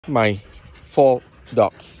My 4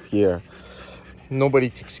 dogs here. Nobody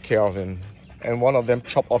takes care of him. And one of them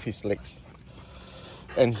chopped off his legs.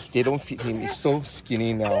 And they don't feed him. He's so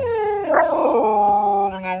skinny now.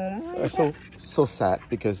 So sad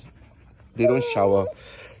because they don't shower.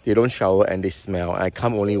 They don't shower and they smell. I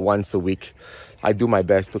come only once a week. I do my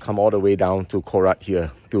best to come all the way down to Korat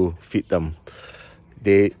here to feed them.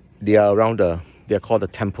 They are around they're called the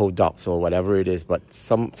temple dogs or whatever it is, but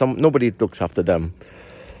nobody looks after them.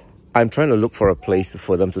 I'm trying to look for a place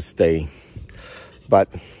for them to stay, but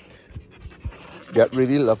they're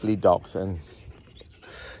really lovely dogs and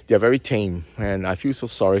they're very tame, and I feel so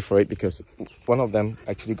sorry for it because one of them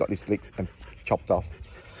actually got his legs and chopped off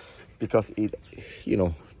because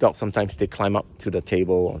dogs sometimes they climb up to the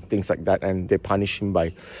table or things like that and they punish him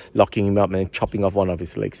by locking him up and chopping off one of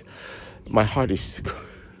his legs. My heart is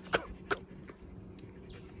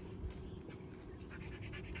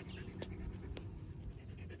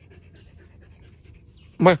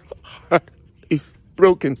my heart is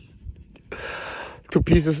broken to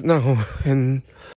pieces now, and